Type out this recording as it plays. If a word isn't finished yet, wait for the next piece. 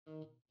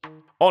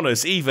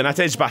Honours even at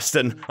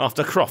Edgbaston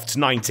after Croft's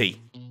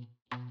 90.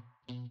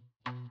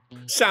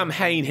 Sam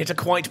Hain hit a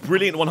quite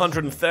brilliant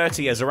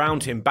 130 as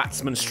around him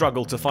batsmen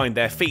struggled to find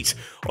their feet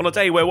on a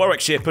day where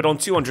Warwickshire put on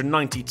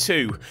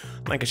 292.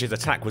 Lancashire's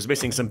attack was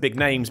missing some big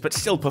names but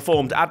still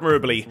performed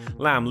admirably,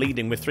 Lamb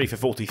leading with 3 for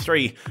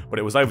 43, but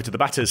it was over to the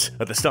batters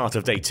at the start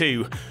of day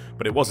 2.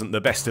 But it wasn't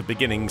the best of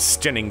beginnings.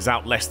 Jennings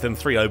out less than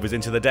 3 overs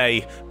into the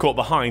day, caught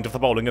behind off the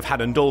bowling of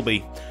Hannon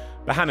Dalby.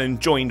 Bohannon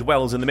joined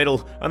Wells in the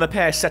middle, and the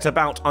pair set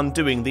about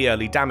undoing the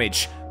early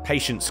damage.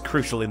 Patience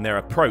crucial in their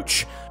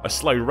approach, a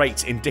slow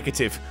rate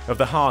indicative of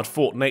the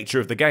hard-fought nature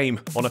of the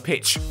game on a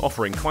pitch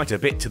offering quite a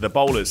bit to the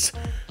bowlers.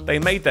 They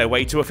made their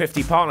way to a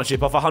 50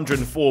 partnership off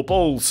 104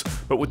 balls,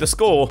 but with the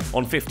score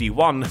on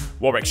 51,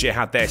 Warwickshire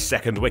had their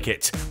second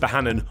wicket.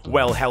 Bohannon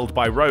well held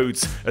by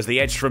Rhodes as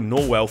the edge from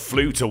Norwell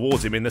flew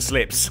towards him in the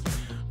slips.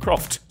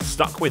 Croft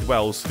stuck with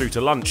Wells through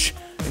to lunch.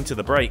 Into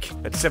the break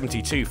at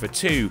 72 for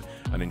 2,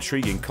 an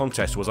intriguing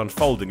contest was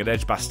unfolding at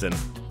Edgbaston.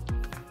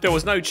 There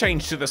was no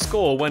change to the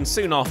score when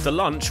soon after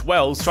lunch,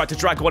 Wells tried to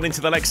drag one into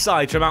the leg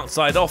side from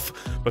outside off,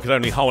 but could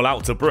only hole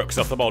out to Brooks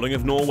off the bowling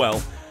of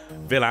Norwell.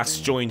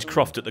 Villas joined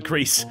Croft at the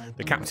crease.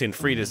 The captain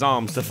freed his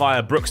arms to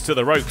fire Brooks to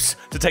the ropes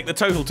to take the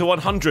total to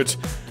 100.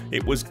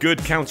 It was good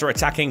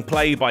counter-attacking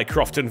play by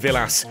Croft and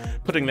Villas,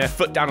 putting their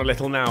foot down a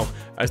little now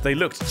as they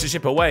looked to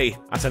chip away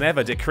at an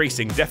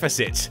ever-decreasing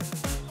deficit.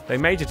 They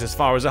made it as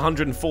far as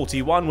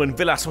 141 when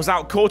Villas was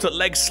out caught at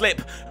leg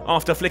slip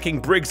after flicking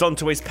Briggs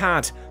onto his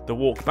pad. The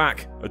walk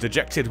back, a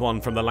dejected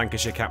one from the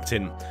Lancashire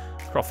captain.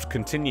 Croft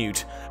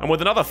continued, and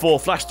with another 4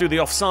 flashed through the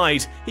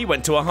offside, he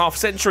went to a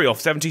half-century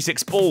off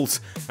 76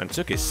 balls and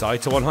took his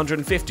side to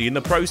 150 in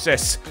the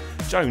process.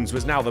 Jones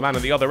was now the man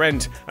at the other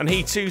end, and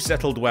he too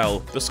settled well,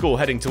 the score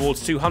heading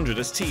towards 200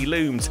 as tea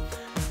loomed.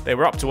 They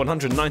were up to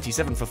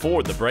 197 for 4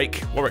 at the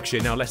break,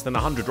 Warwickshire now less than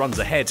 100 runs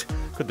ahead.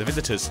 Could the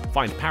visitors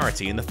find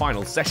parity in the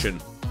final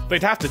session?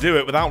 They'd have to do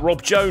it without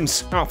Rob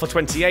Jones, out for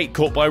 28,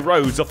 caught by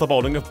Rhodes off the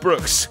bowling of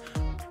Brooks.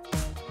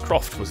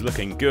 Croft was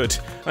looking good,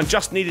 and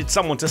just needed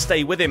someone to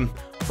stay with him.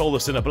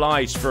 Balderson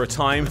obliged for a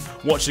time,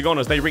 watching on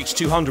as they reached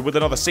 200 with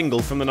another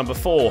single from the number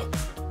 4.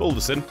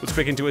 Balderson was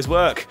quick into his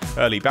work.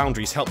 Early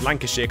boundaries helped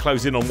Lancashire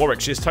close in on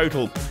Warwickshire's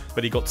total,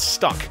 but he got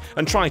stuck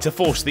and tried to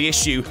force the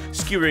issue,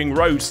 skewering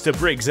Rhodes to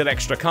Briggs at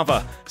extra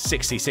cover.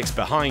 66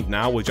 behind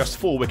now with just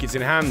 4 wickets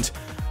in hand.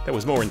 There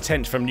was more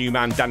intent from new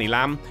man Danny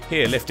Lamb,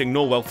 here lifting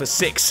Norwell for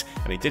 6,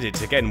 and he did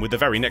it again with the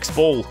very next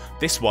ball.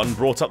 This one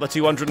brought up the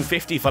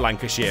 250 for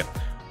Lancashire.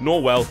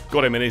 Norwell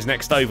got him in his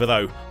next over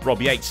though.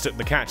 Rob Yates took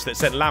the catch that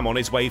sent Lamb on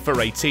his way for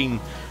 18.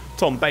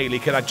 Tom Bailey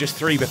could add just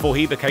 3 before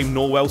he became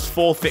Norwell's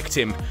 4th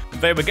victim.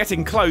 They were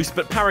getting close,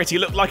 but parity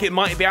looked like it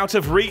might be out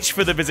of reach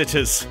for the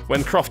visitors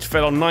when Croft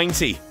fell on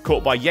 90,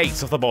 caught by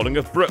Yates off the bowling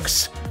of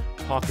Brooks.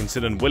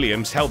 Parkinson and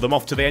Williams held them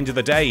off to the end of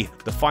the day,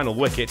 the final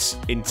wickets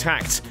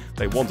intact.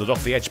 They wandered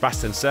off the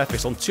Edgbaston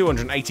surface on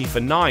 280 for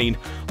 9,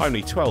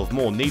 only 12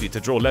 more needed to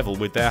draw level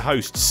with their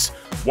hosts.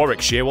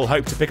 Warwickshire will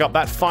hope to pick up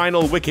that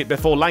final wicket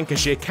before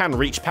Lancashire can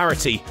reach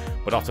parity,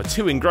 but after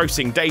 2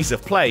 engrossing days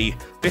of play,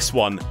 this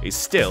one is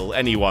still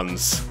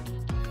anyone's.